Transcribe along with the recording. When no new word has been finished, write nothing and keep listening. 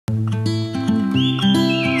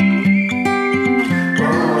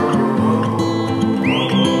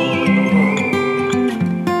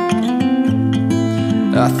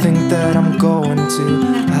I think that I'm going to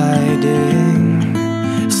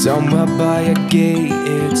hiding somewhere by a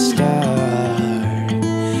gated star.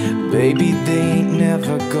 Baby, they ain't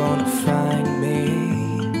never gonna find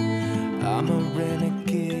me. I'm a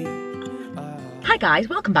renegade. Hi guys,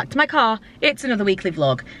 welcome back to my car. It's another weekly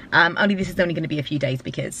vlog. Only this is only going to be a few days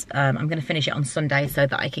because I'm going to finish it on Sunday so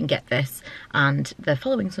that I can get this and the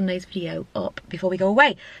following Sunday's video up before we go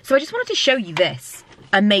away. So I just wanted to show you this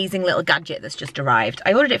amazing little gadget that's just arrived.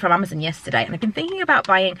 I ordered it from Amazon yesterday and I've been thinking about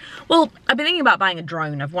buying, a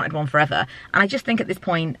drone. I've wanted one forever. And I just think at this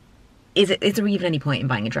point, is there even any point in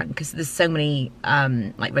buying a drone? Because there's so many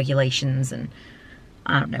like regulations, and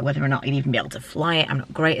I don't know whether or not you'd even be able to fly it. I'm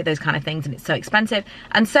not great at those kind of things and it's so expensive.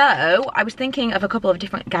 And so I was thinking of a couple of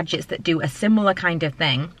different gadgets that do a similar kind of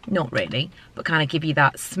thing. Not really, but kind of give you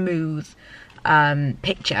that smooth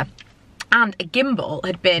picture. And a gimbal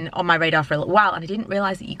had been on my radar for a little while and I didn't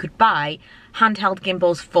realise that you could buy handheld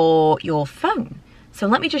gimbals for your phone. So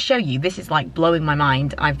let me just show you. This is like blowing my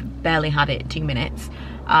mind. I've barely had it 2 minutes.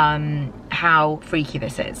 How freaky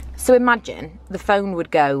this is. So imagine the phone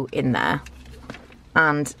would go in there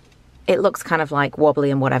and it looks kind of like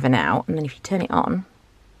wobbly and whatever now, and then if you turn it on,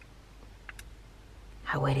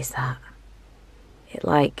 how weird is that? It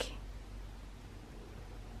like,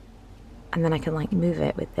 and then I can like move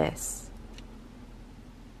it with this.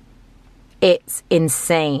 It's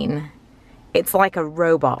insane. It's like a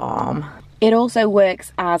robot arm. It also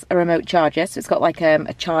works as a remote charger, so it's got like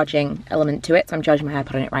a charging element to it. So I'm charging my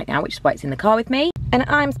iPod on it right now, which is why it's in the car with me. And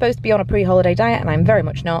I'm supposed to be on a pre-holiday diet, and I'm very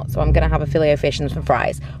much not, so I'm gonna have a filet o fish and some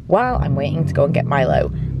fries while I'm waiting to go and get Milo.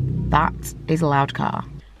 That is a loud car.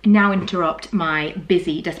 Now interrupt my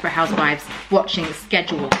busy Desperate Housewives watching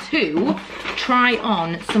schedule to try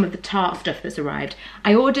on some of the Tarte stuff that's arrived.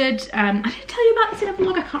 I ordered, I didn't tell you about this in a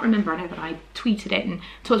vlog, I can't remember. I know that I tweeted it and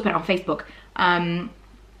talked about it on Facebook.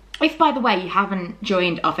 If, by the way, you haven't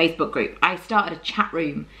joined our Facebook group, I started a chat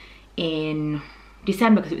room in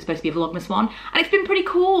December because it was supposed to be a Vlogmas one, and it's been pretty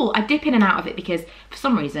cool. I dip in and out of it because, for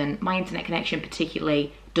some reason, my internet connection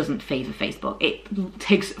particularly doesn't favour Facebook. It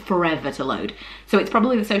takes forever to load. So it's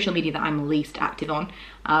probably the social media that I'm least active on.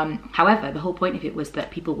 However, the whole point of it was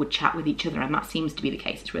that people would chat with each other, and that seems to be the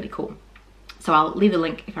case. It's really cool. So I'll leave the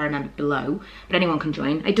link, if I remember, below, but anyone can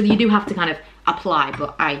join. You do have to kind of apply,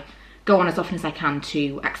 but I go on as often as I can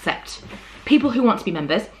to accept people who want to be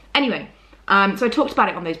members. Anyway, so I talked about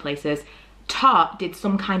it on those places. Tarte did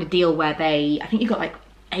some kind of deal where I think you got like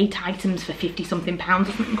 8 items for 50 something pounds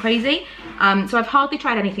or something crazy. So I've hardly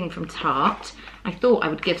tried anything from Tarte. I thought I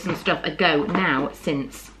would give some stuff a go now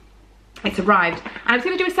since it's arrived. And I was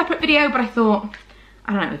gonna do a separate video, but I thought,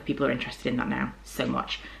 I don't know if people are interested in that now so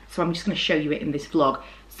much. So I'm just gonna show you it in this vlog.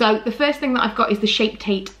 So the first thing that I've got is the Shape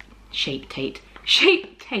Tape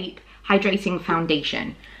Hydrating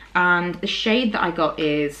Foundation. And the shade that I got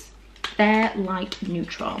is Fair Light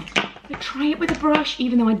Neutral. I'm gonna try it with a brush,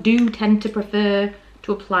 even though I do tend to prefer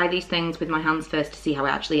to apply these things with my hands first to see how it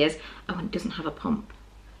actually is. Oh, and it doesn't have a pump.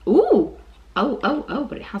 Ooh! Oh,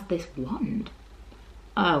 but it has this wand.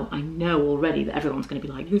 Oh, I know already that everyone's gonna be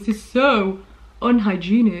like, this is so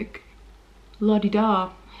unhygienic. La-di-da.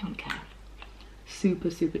 I don't care. Super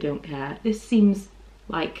don't care. This seems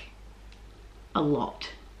like a lot.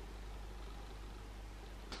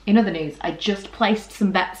 In other news, I just placed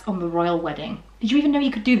some bets on the royal wedding. Did you even know you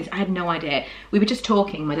could do this? I had no idea. We were just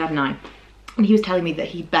talking, my dad and I, and he was telling me that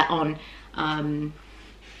he bet on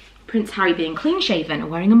Prince Harry being clean shaven and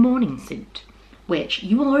wearing a morning suit, which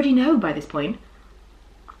you will already know by this point.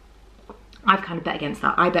 I've kind of bet against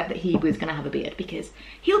that. I bet that he was gonna have a beard because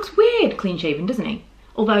he looks weird clean shaven, doesn't he?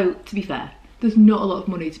 Although, to be fair, there's not a lot of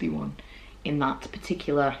money to be won in that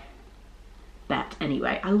particular bet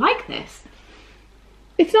anyway. I like this.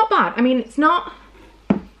 It's not bad. I mean, it's not,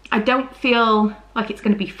 I don't feel like it's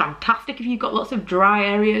going to be fantastic if you've got lots of dry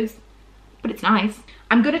areas, but it's nice.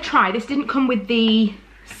 I'm going to try, this didn't come with the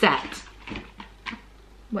set.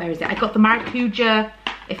 Where is it? I got the Maracuja,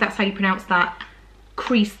 if that's how you pronounce that,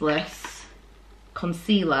 creaseless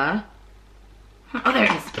concealer. Oh, there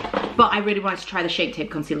it is. But I really wanted to try the Shape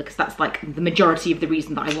Tape concealer because that's like the majority of the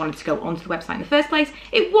reason that I wanted to go onto the website in the first place.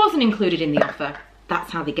 It wasn't included in the offer.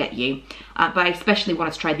 That's how they get you. But I especially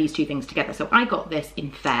wanted to try these two things together. So I got this in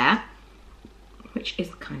Fair, which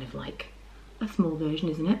is kind of like a small version,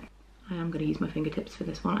 isn't it? I am gonna use my fingertips for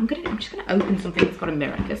this one. I'm just gonna open something that's got a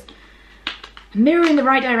mirror because a mirror in the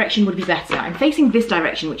right direction would be better. I'm facing this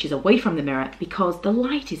direction, which is away from the mirror because the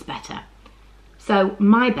light is better. So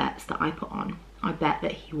my bets that I put on, I bet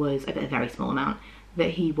that he was, I bet a very small amount,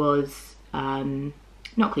 that he was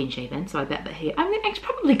not clean shaven. So I bet that I mean, it's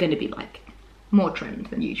probably gonna be like more trimmed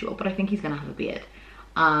than usual, but I think he's gonna have a beard.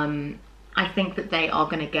 I think that they are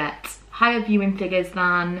going to get higher viewing figures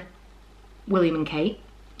than William and Kate.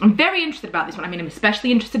 I'm very interested about this one. I mean, I'm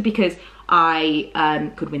especially interested because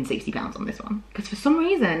I could win £60 on this one. Because for some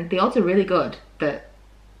reason, the odds are really good that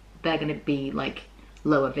they're going to be like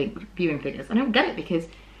lower viewing figures. I don't get it, because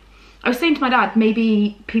I was saying to my dad,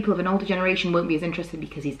 maybe people of an older generation won't be as interested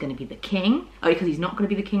because he's going to be the king, or because he's not going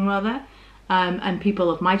to be the king rather. And people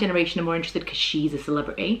of my generation are more interested because she's a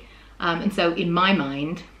celebrity. And so in my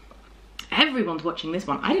mind, everyone's watching this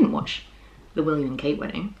one. I didn't watch the William and Kate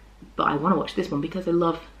wedding, but I want to watch this one because I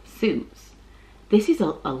love Suits. This is a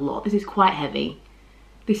lot. This is quite heavy.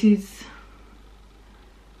 This is,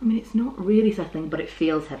 I mean, it's not really settling, but it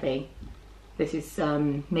feels heavy. This is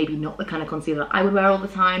maybe not the kind of concealer I would wear all the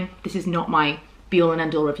time. This is not my be-all and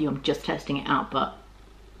end-all review. I'm just testing it out, but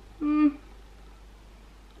I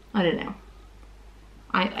don't know.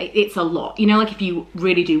 It's a lot. You know, like if you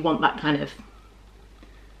really do want that kind of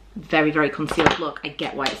very, very concealed look, I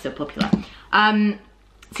get why it's so popular. So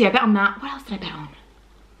yeah, I bet on that. What else did I bet on?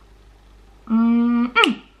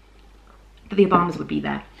 That the Obamas would be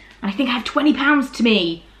there. And I think I have £20 to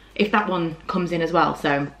me if that one comes in as well.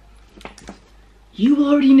 So you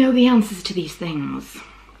already know the answers to these things,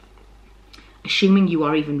 assuming you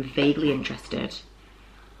are even vaguely interested.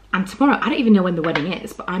 And tomorrow, I don't even know when the wedding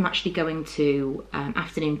is, but I'm actually going to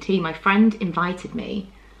afternoon tea. My friend invited me,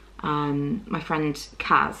 my friend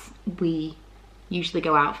Kaz. We usually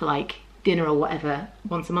go out for like dinner or whatever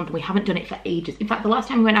once a month, and we haven't done it for ages. In fact, the last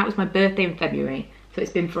time we went out was my birthday in February, so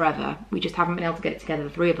it's been forever. We just haven't been able to get it together, the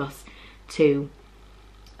three of us, to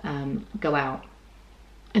go out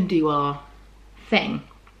and do our thing.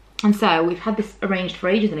 And so we've had this arranged for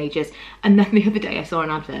ages and ages, and then the other day I saw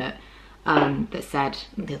an advert that said,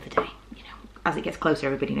 the other day, you know, as it gets closer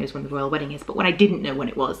everybody knows when the royal wedding is, but when I didn't know when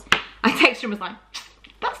it was, I texted her and was like,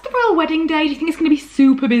 that's the royal wedding day, do you think it's going to be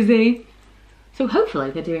super busy? So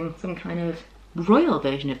hopefully they're doing some kind of royal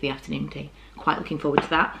version of the afternoon tea. Quite looking forward to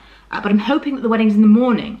that. But I'm hoping that the wedding's in the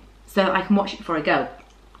morning so I can watch it before I go,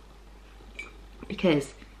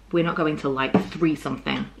 because we're not going till like 3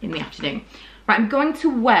 something in the afternoon. Right, I'm going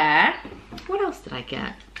to wear, what else did I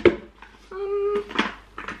get?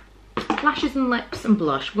 Lashes and lips and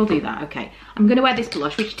blush. We'll do that, okay. I'm gonna wear this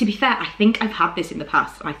blush, which to be fair, I think I've had this in the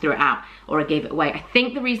past and I threw it out, or I gave it away. I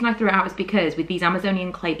think the reason I threw it out is because with these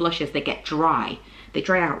Amazonian clay blushes, they get dry. They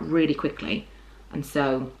dry out really quickly. And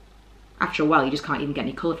so after a while, you just can't even get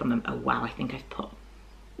any color from them. Oh wow, I think I've put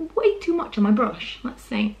way too much on my brush. Let's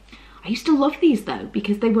see. I used to love these though,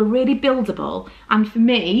 because they were really buildable. And for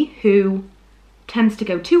me, who tends to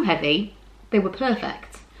go too heavy, they were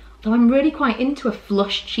perfect. Though I'm really quite into a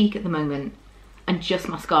flush cheek at the moment and just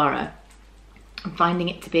mascara. I'm finding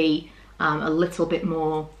it to be a little bit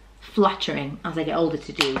more flattering as I get older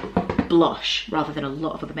to do blush rather than a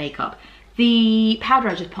lot of other makeup. The powder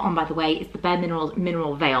I just put on, by the way, is the Bare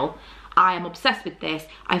Mineral Veil. I am obsessed with this.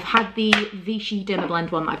 I've had the Vichy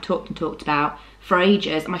Dermablend one that I've talked about for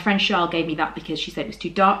ages. My friend Charles gave me that because she said it was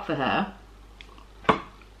too dark for her.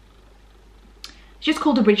 It's just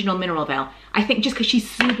called Original Mineral Veil. I think just because she's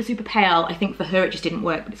super, super pale, I think for her it just didn't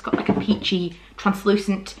work, but it's got like a peachy,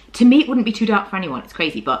 translucent, to me it wouldn't be too dark for anyone, it's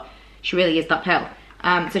crazy, but she really is that pale.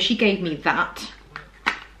 So she gave me that,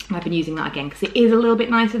 and I've been using that again because it is a little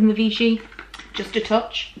bit nicer than the Vichy, just a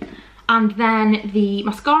touch. And then the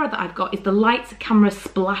mascara that I've got is the Lights Camera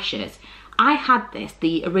Splashes. I had this,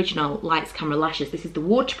 the original Lights Camera Lashes. This is the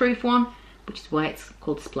waterproof one, which is why it's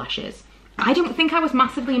called Splashes. I don't think I was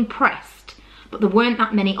massively impressed, but there weren't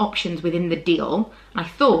that many options within the deal. I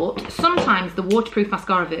thought sometimes the waterproof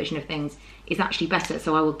mascara version of things is actually better,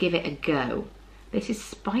 so I will give it a go. This is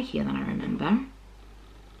spikier than I remember.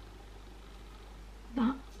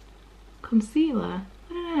 That concealer,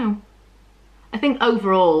 I don't know. I think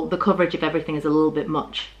overall the coverage of everything is a little bit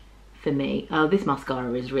much for me. Oh, this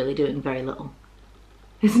mascara is really doing very little.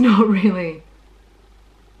 It's not really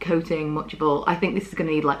coating much of all. I think this is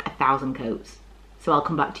gonna need like 1,000 coats. So I'll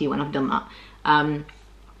come back to you when I've done that.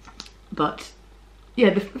 But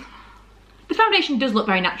yeah, the foundation does look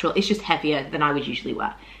very natural. It's just heavier than I would usually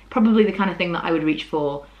wear. Probably the kind of thing that I would reach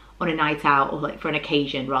for on a night out or like for an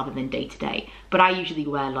occasion rather than day to day. But I usually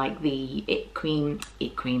wear like the It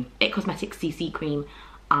Cosmetics CC cream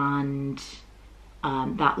and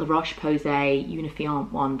that La Roche-Posay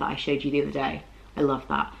Unifiant one that I showed you the other day. I love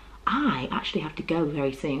that. I actually have to go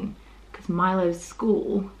very soon because Milo's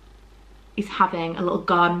school is having a little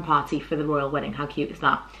garden party for the royal wedding. How cute is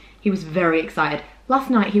that? He was very excited.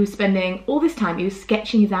 Last night he was spending all this time, he was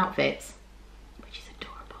sketching his outfits, which is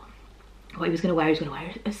adorable. What he was gonna wear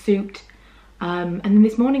a suit And then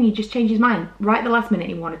this morning he just changed his mind. Right at the last minute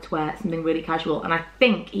he wanted to wear something really casual, and I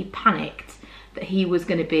think he panicked that he was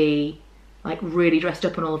going to be like really dressed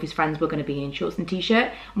up and all of his friends were going to be in shorts and t-shirt.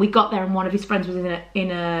 And we got there and one of his friends was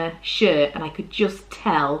in a shirt, and I could just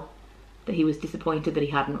tell that he was disappointed that he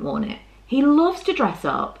hadn't worn it. He loves to dress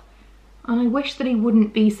up, and I wish that he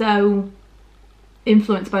wouldn't be so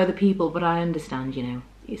influenced by other people, but I understand, you know,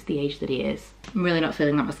 it's the age that he is. I'm really not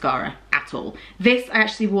feeling that mascara at all. This I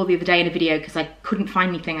actually wore the other day in a video because I couldn't find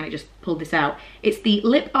anything and I just pulled this out. It's the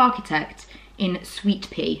Lip Architect in Sweet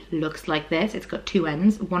Pea. Looks like this. It's got two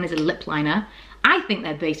ends. One is a lip liner. I think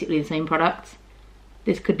they're basically the same product.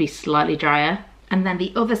 This could be slightly drier. And then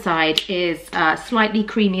the other side is slightly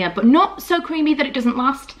creamier, but not so creamy that it doesn't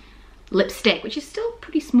last, lipstick, which is still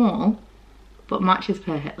pretty small, but matches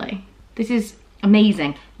perfectly. This is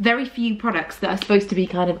amazing. Very few products that are supposed to be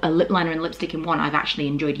kind of a lip liner and lipstick in one I've actually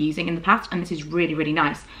enjoyed using in the past, and this is really, really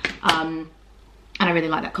nice. And I really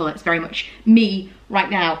like that colour. It's very much me right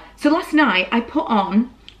now. So last night I put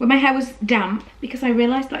on, when my hair was damp, because I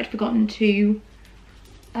realised that I'd forgotten to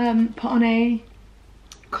put on a,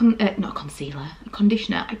 not concealer, a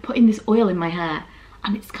conditioner. I put in this oil in my hair,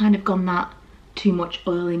 and it's kind of gone that too much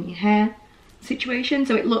oil in your hair situation,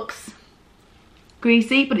 so it looks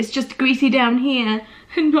greasy, but it's just greasy down here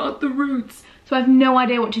and not at the roots. So I have no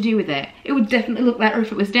idea what to do with it. It would definitely look better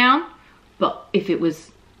if it was down, but if it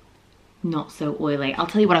was not so oily. I'll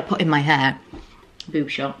tell you what I put in my hair. Boob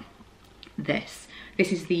Shot. This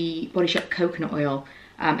is the Body Shop coconut oil,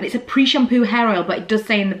 and it's a pre-shampoo hair oil, but it does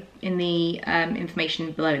say in the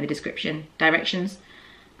information below, in the description directions.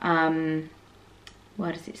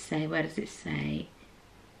 Where does it say? Where does it say?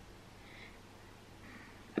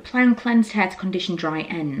 Apply on cleansed hair to condition dry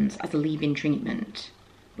ends as a leave-in treatment.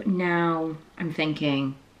 But now I'm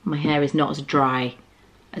thinking my hair is not as dry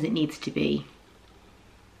as it needs to be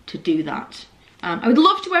to do that. I would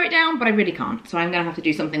love to wear it down, but I really can't. So I'm gonna have to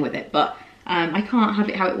do something with it. But I can't have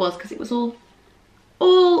it how it was because it was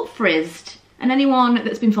all frizzed. And anyone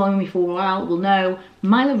that's been following me for a while will know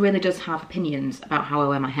Milo really does have opinions about how I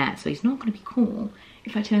wear my hair. So he's not gonna be cool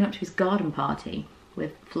if I turn up to his garden party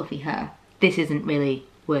with fluffy hair. This isn't really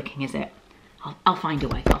working, is it? I'll find a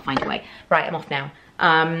way, I'll find a way. Right, I'm off now.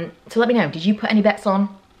 So let me know, did you put any bets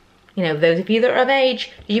on? You know, those of you that are of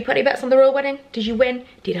age, did you put any bets on the royal wedding? Did you win?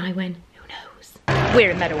 Did I win? Who knows?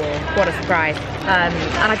 We're in Meadowhall, what a surprise.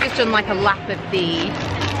 And I've just done like a lap of the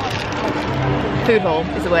food hall,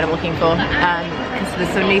 is the word I'm looking for. Because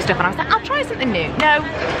there's some new stuff and I was like, I'll try something new. No,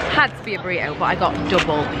 had to be a burrito, but I got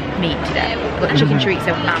double meat today. I've got chicken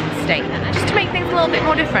chorizo and steak, just to make things a little bit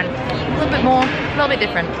more different. A little bit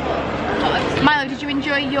different. Milo, did you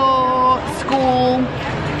enjoy your school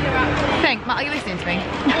thing? Matt, are you listening to me?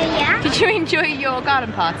 Yeah. Did you enjoy your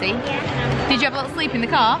garden party? Yeah. Did you have a little sleep in the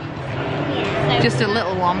car? Yeah. Just a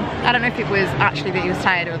little one. I don't know if it was actually that he was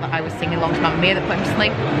tired or that I was singing along to Mamma Mia that put him to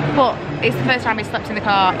sleep, but it's the first time he slept in the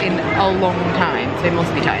car in a long time, so he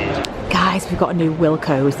must be tired. Guys, we've got a new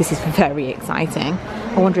Wilko's. This is very exciting.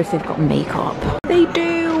 I wonder if they've got makeup. They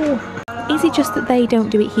do! Is it just that they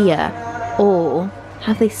don't do it here? Or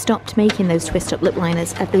have they stopped making those twist up lip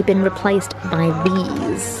liners? Have they been replaced by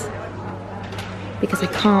these? Because I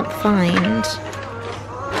can't find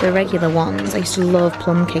the regular ones. I used to love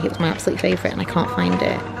plum cake, it was my absolute favourite, and I can't find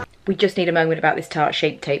it. We just need a moment about this Tarte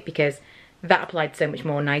Shape Tape because that applied so much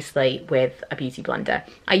more nicely with a beauty blender.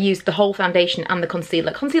 I used the whole foundation and the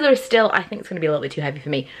concealer. Concealer is still, I think it's going to be a little bit too heavy for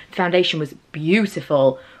me. The foundation was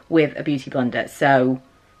beautiful with a beauty blender, so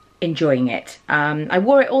enjoying it. I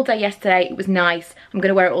wore it all day yesterday, it was nice. I'm going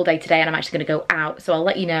to wear it all day today and I'm actually going to go out, so I'll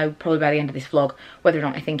let you know probably by the end of this vlog whether or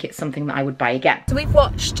not I think it's something that I would buy again. So we've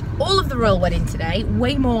watched all of the royal wedding today,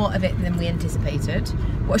 way more of it than we anticipated.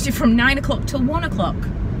 Watched it from 9 o'clock till 1 o'clock.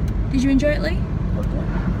 Did you enjoy it, Lee?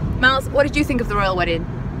 Miles, what did you think of the royal wedding?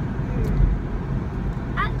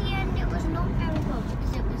 At the end, it was not very good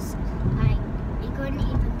because it was like you couldn't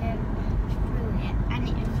even go through it, and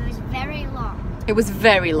it was very long. It was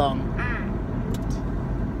very long. And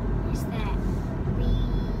is that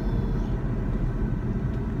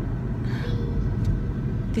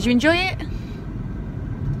Did you enjoy it?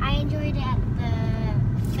 I enjoyed it at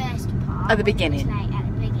the first part. At the beginning? Like at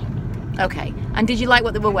the beginning. Okay. And did you like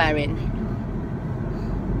what they were wearing?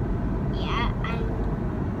 Yeah,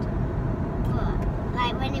 but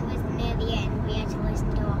like when it was near the end, we had to listen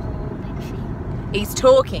to a whole big thing. He's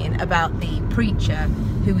talking about the preacher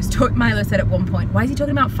who was Milo said at one point, why is he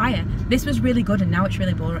talking about fire? This was really good and now it's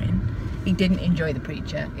really boring. He didn't enjoy the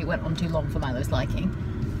preacher. It went on too long for Milo's liking.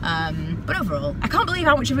 But overall, I can't believe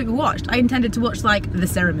how much of it we watched. I intended to watch like the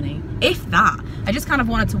ceremony, if that. I just kind of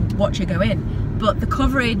wanted to watch it go in. but the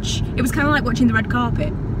coverage, it was kind of like watching the red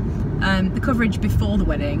carpet. The coverage before the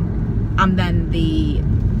wedding and then the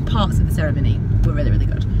parts of the ceremony were really, really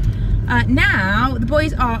good. Now the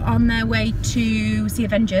boys are on their way to see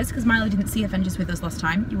Avengers because Milo didn't see Avengers with us last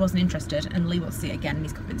time. He wasn't interested, and Lee wants to see it again and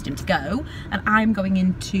he's convinced him to go. And I'm going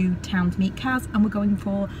into town to meet Kaz and we're going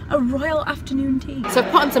for a royal afternoon tea. So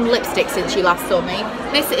I've put on some lipstick since you last saw me.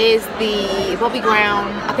 This is the Bobbi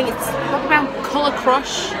Brown, I think it's Bobbi Brown Colour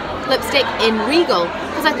Crush lipstick in Regal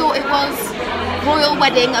because I thought it was royal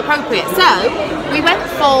wedding appropriate. So we went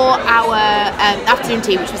for our afternoon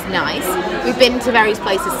tea, which was nice. We've been to various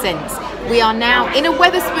places since. We are now in a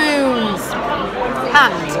Wetherspoons,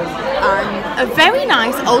 and a very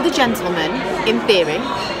nice older gentleman, in theory,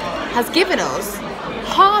 has given us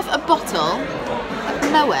half a bottle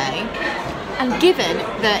of Moe. And given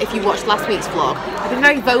that, if you watched last week's vlog, I've been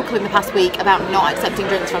very vocal in the past week about not accepting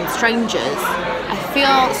drinks from strangers, I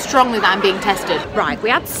feel strongly that I'm being tested. Right, we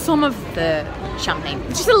had some of the champagne,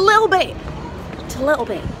 just a little bit,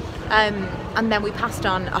 and then we passed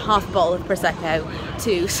on a half bottle of Prosecco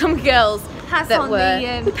to some girls that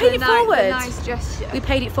were, we paid it forward. Nice gesture. We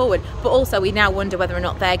paid it forward, but also we now wonder whether or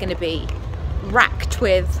not they're going to be racked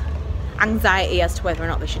with anxiety as to whether or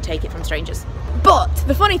not they should take it from strangers. But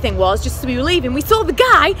the funny thing was, just as we were leaving, we saw the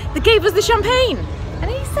guy that gave us the champagne, and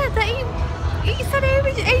he said that he said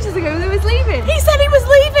ages ago that he was leaving. He said he was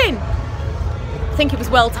leaving. I think it was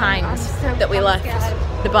well timed that we left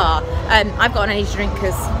the bar. I've got an energy drink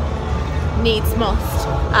because needs must.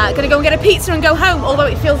 Gonna go and get a pizza and go home. Although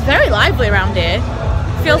it feels very lively around here.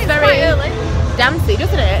 Feels very dancey,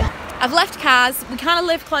 doesn't it? I've left Kaz. We kind of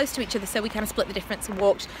live close to each other, so we kind of split the difference and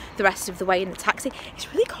walked the rest of the way in the taxi.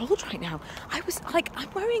 It's really cold right now. I was like, I'm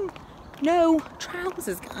wearing no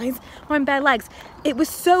trousers, guys. I'm wearing bare legs. It was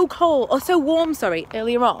so cold, or so warm, sorry,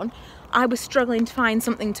 earlier on. I was struggling to find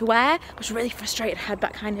something to wear. I was really frustrated. I had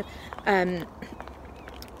that kind of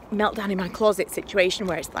meltdown in my closet situation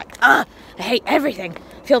where it's like, I hate everything.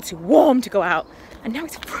 I feel too warm to go out. And now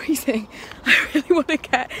it's freezing. I really want to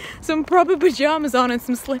get some proper pyjamas on and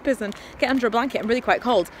some slippers and get under a blanket. I'm really quite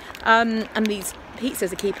cold. And these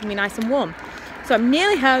pizzas are keeping me nice and warm. So I'm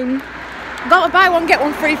nearly home. Got a buy one, get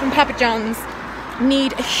one free from Papa John's.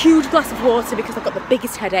 Need a huge glass of water because I've got the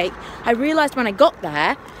biggest headache. I realised when I got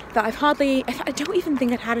there that I don't even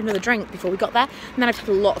think I'd had another drink before we got there. And then I've had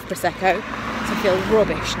a lot of Prosecco. So I feel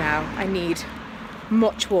rubbish now. I need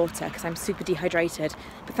much water because I'm super dehydrated,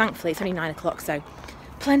 but thankfully it's only 9 o'clock, so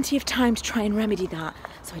plenty of time to try and remedy that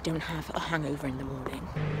so I don't have a hangover in the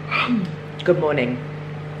morning. Good morning.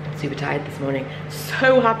 Super tired this morning.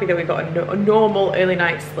 So happy that we got a normal early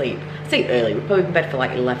night's sleep. I say early, we're probably in bed for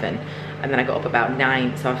like 11 and then I got up about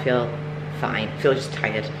 9, so I feel fine. I feel just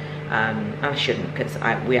tired. I shouldn't because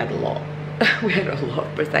we had a lot. We had a lot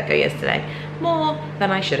of Prosecco yesterday, more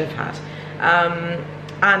than I should have had.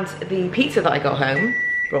 And the pizza that I brought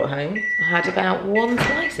home, I had about one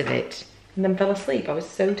slice of it and then fell asleep. I was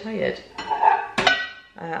so tired.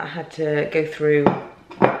 I had to go through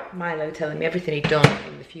Milo telling me everything he'd done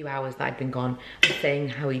in the few hours that I'd been gone, and saying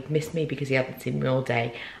how he'd missed me because he hadn't seen me all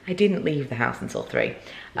day. I didn't leave the house until 3.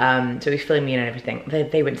 So he's filling me in and everything.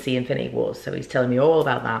 They went to see Infinity Wars, so he's telling me all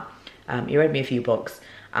about that. He read me a few books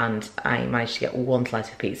and I managed to get one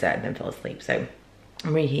slice of pizza and then fell asleep. So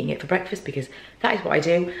I'm reheating it for breakfast because that is what I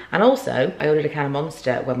do. And also, I ordered a can of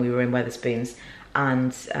Monster when we were in Wetherspoons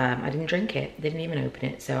and I didn't drink it, didn't even open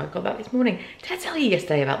it. So I got that this morning. Did I tell you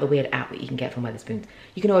yesterday about the weird app that you can get from Wetherspoons?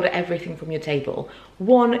 You can order everything from your table.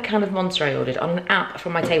 One can of Monster I ordered on an app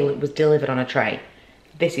from my table. It was delivered on a tray.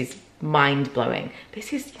 This is mind-blowing.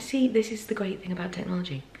 This is the great thing about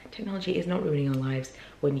technology. Technology is not ruining our lives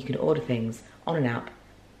when you can order things on an app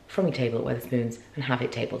from your table at Wetherspoons and have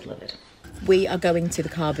it table delivered. We are going to the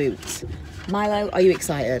car boot. Milo, are you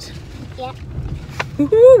excited? Yeah.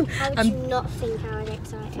 Woohoo! How would you not think I was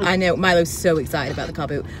excited? I know, Milo's so excited about the car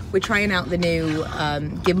boot. We're trying out the new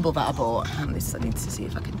gimbal that I bought. I need to see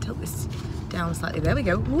if I can tilt this down slightly. There we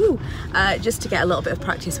go. Woo! Just to get a little bit of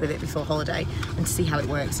practice with it before holiday and to see how it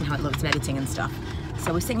works and how it looks in editing and stuff.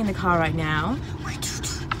 So we're sitting in the car right now.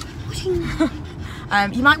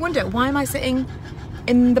 You might wonder, why am I sitting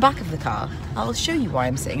in the back of the car? I'll show you why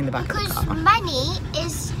I'm sitting in the back of the car. Because Manny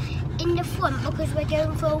is in the front because we're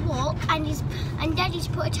going for a walk and Daddy's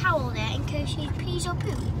put a towel there in case she pees or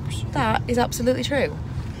poops. That is absolutely true.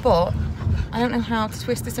 But I don't know how to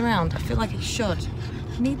twist this around. I feel like I should.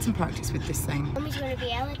 I need some practice with this thing. Mummy's going to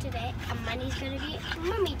be Ella today and Manny's going to be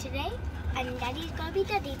Mummy today and Daddy's going to be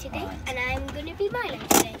Daddy today and I'm going to be Milo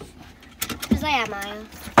today. Because I am Milo.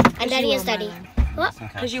 And Daddy is Daddy. What?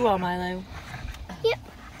 Because you are Milo. Yep.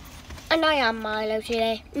 And I am Milo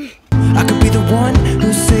today. I could be the one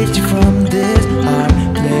who saved you from this hard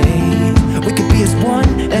place. We could be as one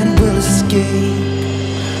and we'll escape.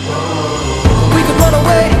 We could run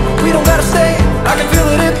away, we don't gotta stay. I can feel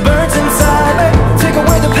it, it burns inside me. Take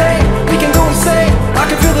away the pain, we can go insane. I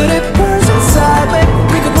can feel it, it burns inside me.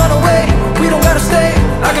 We could run away, we don't gotta stay.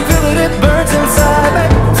 I can feel it, it burns inside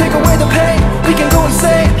me. Take away the pain, we can go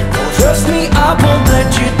insane. Trust me, I won't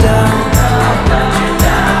let you down.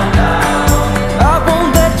 I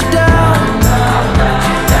won't let you down.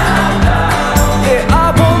 Yeah, I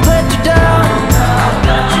won't let you down.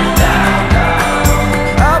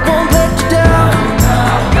 I won't let you down.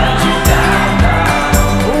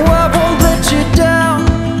 Oh, I won't let you down.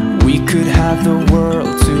 We could have the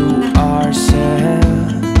world to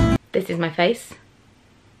ourselves. This is my face.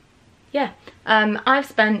 Yeah, I've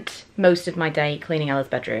spent most of my day cleaning Ella's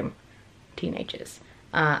bedroom, teenagers,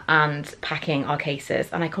 and packing our cases,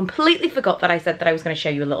 and I completely forgot that I said that I was going to show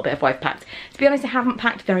you a little bit of what I've packed. To be honest, I haven't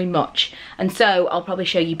packed very much, and so I'll probably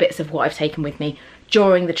show you bits of what I've taken with me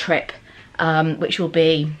during the trip, which will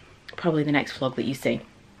be probably the next vlog that you see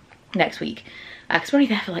next week, because we're only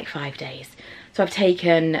there for like 5 days. So I've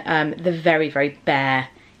taken the very, very bare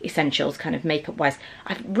essentials, kind of makeup wise.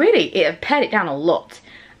 I've pared it down a lot,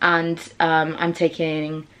 and I'm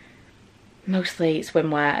taking mostly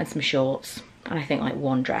swimwear and some shorts, and I think like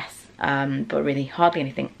one dress, but really hardly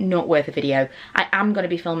anything, not worth a video. I am going to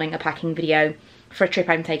be filming a packing video for a trip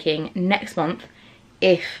I'm taking next month,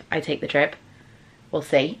 if I take the trip, we'll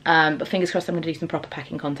see, but fingers crossed I'm going to do some proper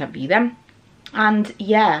packing content for you then. And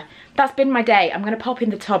yeah, that's been my day. I'm going to pop in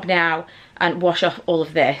the tub now and wash off all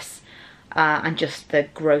of this and just the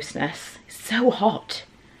grossness. It's so hot.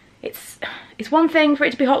 It's one thing for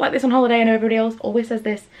it to be hot like this on holiday, and everybody else always says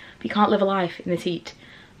this, but you can't live a life in this heat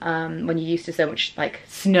when you're used to so much like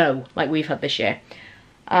snow like we've had this year.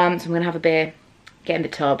 So I'm gonna have a beer, get in the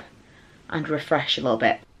tub and refresh a little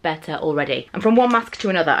bit. Better already. And from one mask to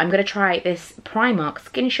another, I'm gonna try this Primark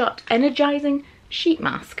Skin Shot Energizing Sheet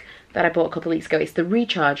Mask that I bought a couple of weeks ago. It's the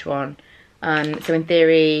recharge one, so in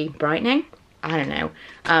theory brightening, I don't know,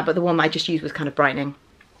 but the one that I just used was kind of brightening.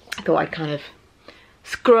 I thought I'd kind of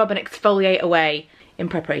scrub and exfoliate away in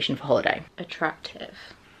preparation for holiday. Attractive.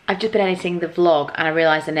 I've just been editing the vlog and I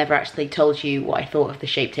realised I never actually told you what I thought of the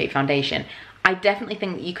Shape Tape foundation. I definitely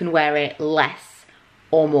think that you can wear it less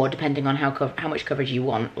or more depending on how much coverage you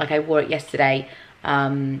want. Like I wore it yesterday, a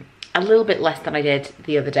little bit less than I did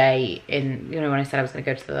the other day in, you know, when I said I was going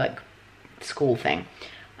to go to the like school thing.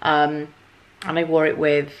 And I wore it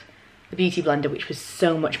with the Beauty Blender, which was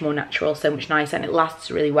so much more natural, so much nicer, and it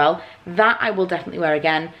lasts really well. That I will definitely wear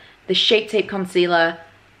again. The Shape Tape concealer,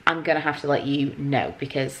 I'm gonna have to let you know,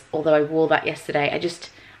 because although I wore that yesterday,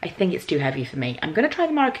 I think it's too heavy for me. I'm gonna try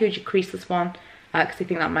the Maracuja creaseless one, because I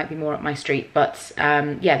think that might be more up my street. But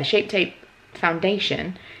yeah, the Shape Tape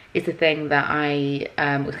foundation is the thing that I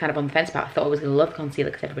was kind of on the fence about. I thought I was gonna love the concealer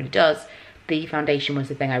because everybody does. The foundation was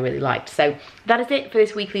the thing I really liked. So that is it for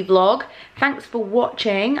this weekly vlog. Thanks for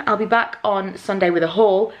watching. I'll be back on Sunday with a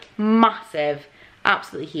haul. Massive,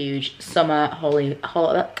 absolutely huge summer holiday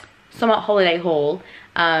haul.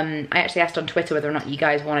 I actually asked on Twitter whether or not you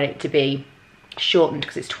guys wanted it to be shortened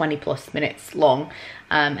because it's 20+ minutes long,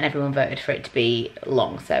 and everyone voted for it to be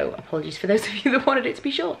long, so apologies for those of you that wanted it to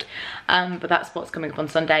be short, but that's what's coming up on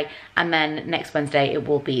Sunday, and then next Wednesday it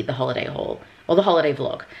will be the holiday haul, or the holiday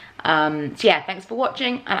vlog. So yeah, thanks for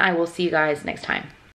watching, and I will see you guys next time.